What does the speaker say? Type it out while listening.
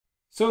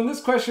So in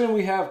this question,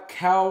 we have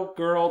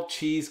Cowgirl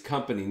Cheese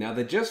Company. Now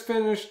they just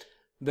finished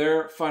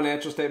their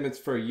financial statements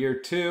for year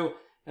 2,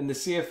 and the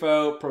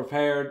CFO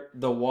prepared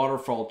the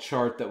waterfall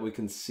chart that we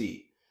can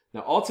see.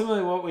 Now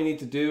ultimately what we need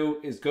to do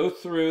is go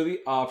through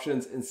the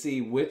options and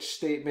see which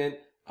statement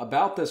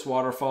about this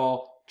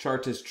waterfall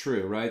chart is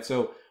true, right?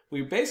 So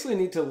we basically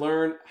need to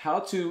learn how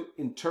to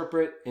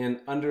interpret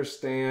and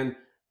understand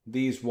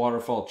these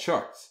waterfall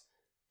charts.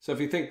 So if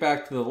you think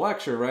back to the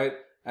lecture, right,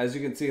 as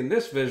you can see in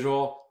this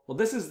visual, well,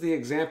 this is the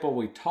example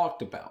we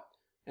talked about.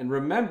 And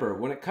remember,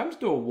 when it comes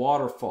to a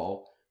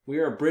waterfall, we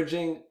are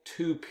bridging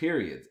 2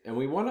 periods, and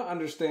we want to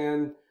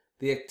understand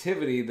the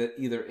activity that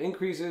either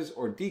increases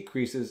or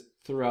decreases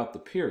throughout the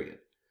period.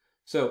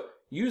 So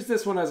use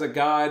this one as a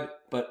guide,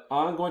 but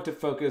I'm going to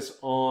focus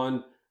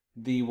on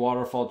the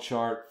waterfall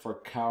chart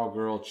for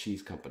Cowgirl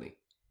Cheese Company.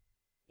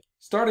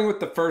 Starting with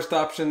the first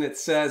option, it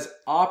says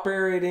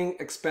operating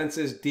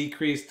expenses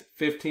decreased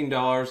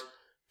 $15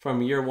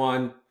 from year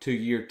 1 to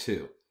year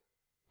 2.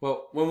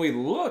 Well, when we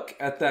look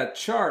at that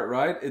chart,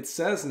 right, it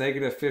says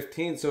negative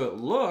 15, so it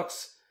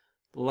looks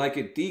like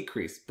it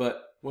decreased.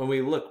 But when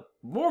we look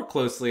more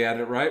closely at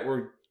it, right,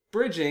 we're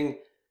bridging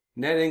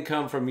net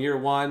income from year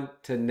 1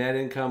 to net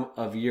income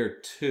of year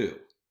 2.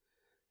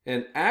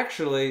 And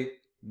actually,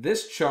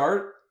 this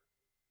chart,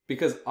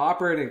 because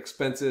operating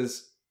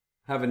expenses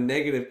have a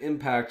negative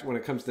impact when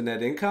it comes to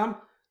net income,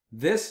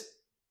 this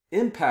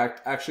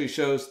impact actually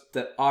shows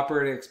that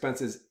operating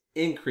expenses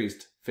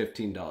increased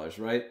 $15,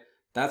 right?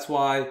 That's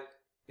why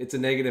it's a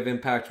negative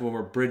impact when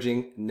we're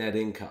bridging net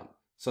income.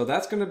 So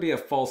that's going to be a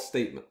false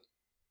statement.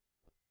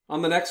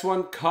 On the next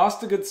one,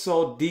 cost of goods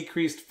sold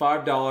decreased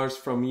 $5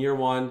 from year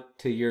 1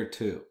 to year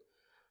 2.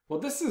 Well,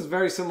 this is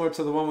very similar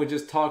to the one we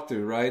just talked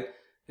through, right?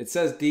 It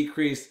says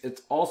decreased.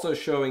 It's also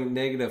showing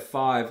negative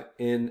 5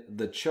 in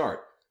the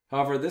chart.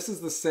 However, this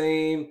is the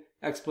same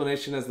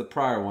explanation as the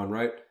prior one,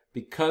 right?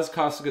 Because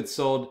cost of goods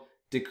sold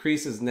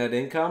decreases net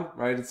income,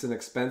 right? It's an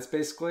expense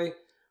basically.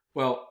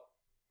 Well,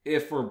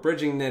 if we're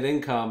bridging net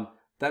income,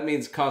 that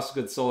means cost of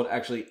goods sold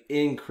actually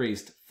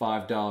increased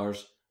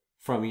 $5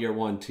 from year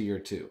 1 to year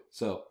 2.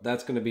 So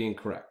that's going to be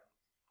incorrect.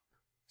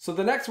 So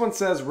the next one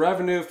says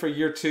revenue for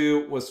year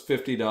 2 was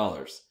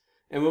 $50.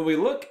 And when we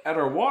look at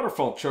our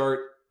waterfall chart,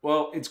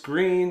 well, it's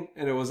green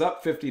and it was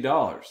up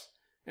 $50.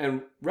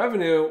 And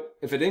revenue,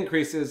 if it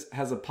increases,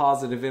 has a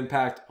positive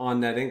impact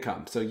on net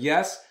income. So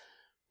yes,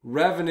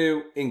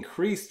 revenue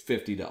increased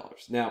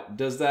 $50. Now,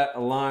 does that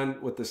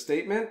align with the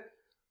statement?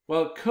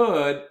 Well, it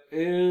could,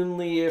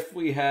 only if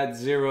we had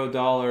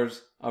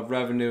 $0 of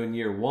revenue in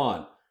year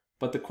 1.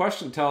 But the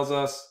question tells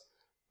us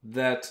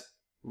that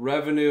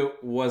revenue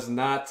was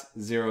not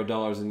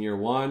 $0 in year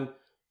 1.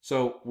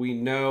 So we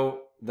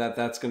know that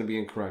that's going to be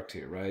incorrect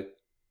here, right?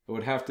 It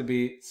would have to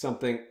be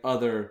something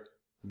other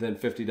than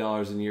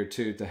 $50 in year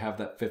 2 to have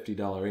that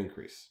 $50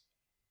 increase.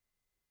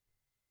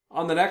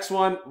 On the next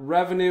one,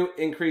 revenue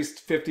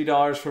increased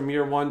 $50 from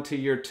year 1 to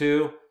year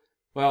 2.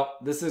 Well,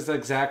 this is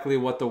exactly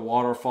what the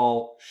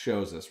waterfall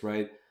shows us,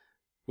 right?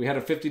 We had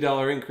a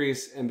 $50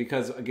 increase, and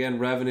because, again,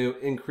 revenue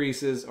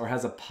increases or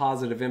has a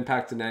positive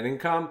impact to net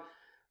income,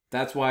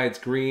 that's why it's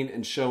green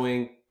and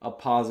showing a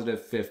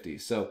positive 50.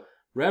 So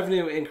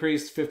revenue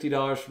increased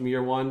 $50 from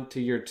year 1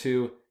 to year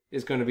 2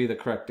 is going to be the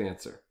correct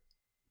answer.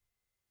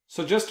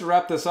 So just to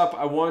wrap this up,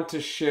 I want to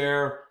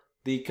share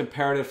the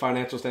comparative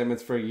financial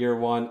statements for year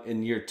 1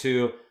 and year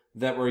 2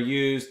 that were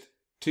used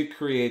to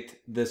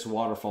create this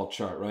waterfall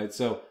chart, right?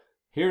 So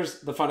here's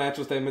the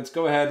financial statements.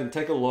 Go ahead and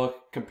take a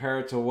look, compare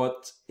it to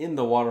what's in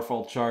the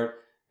waterfall chart,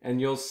 and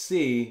you'll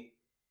see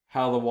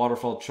how the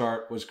waterfall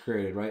chart was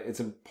created, right? It's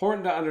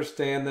important to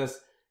understand this,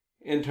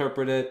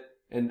 interpret it,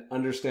 and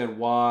understand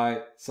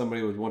why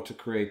somebody would want to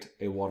create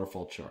a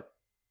waterfall chart.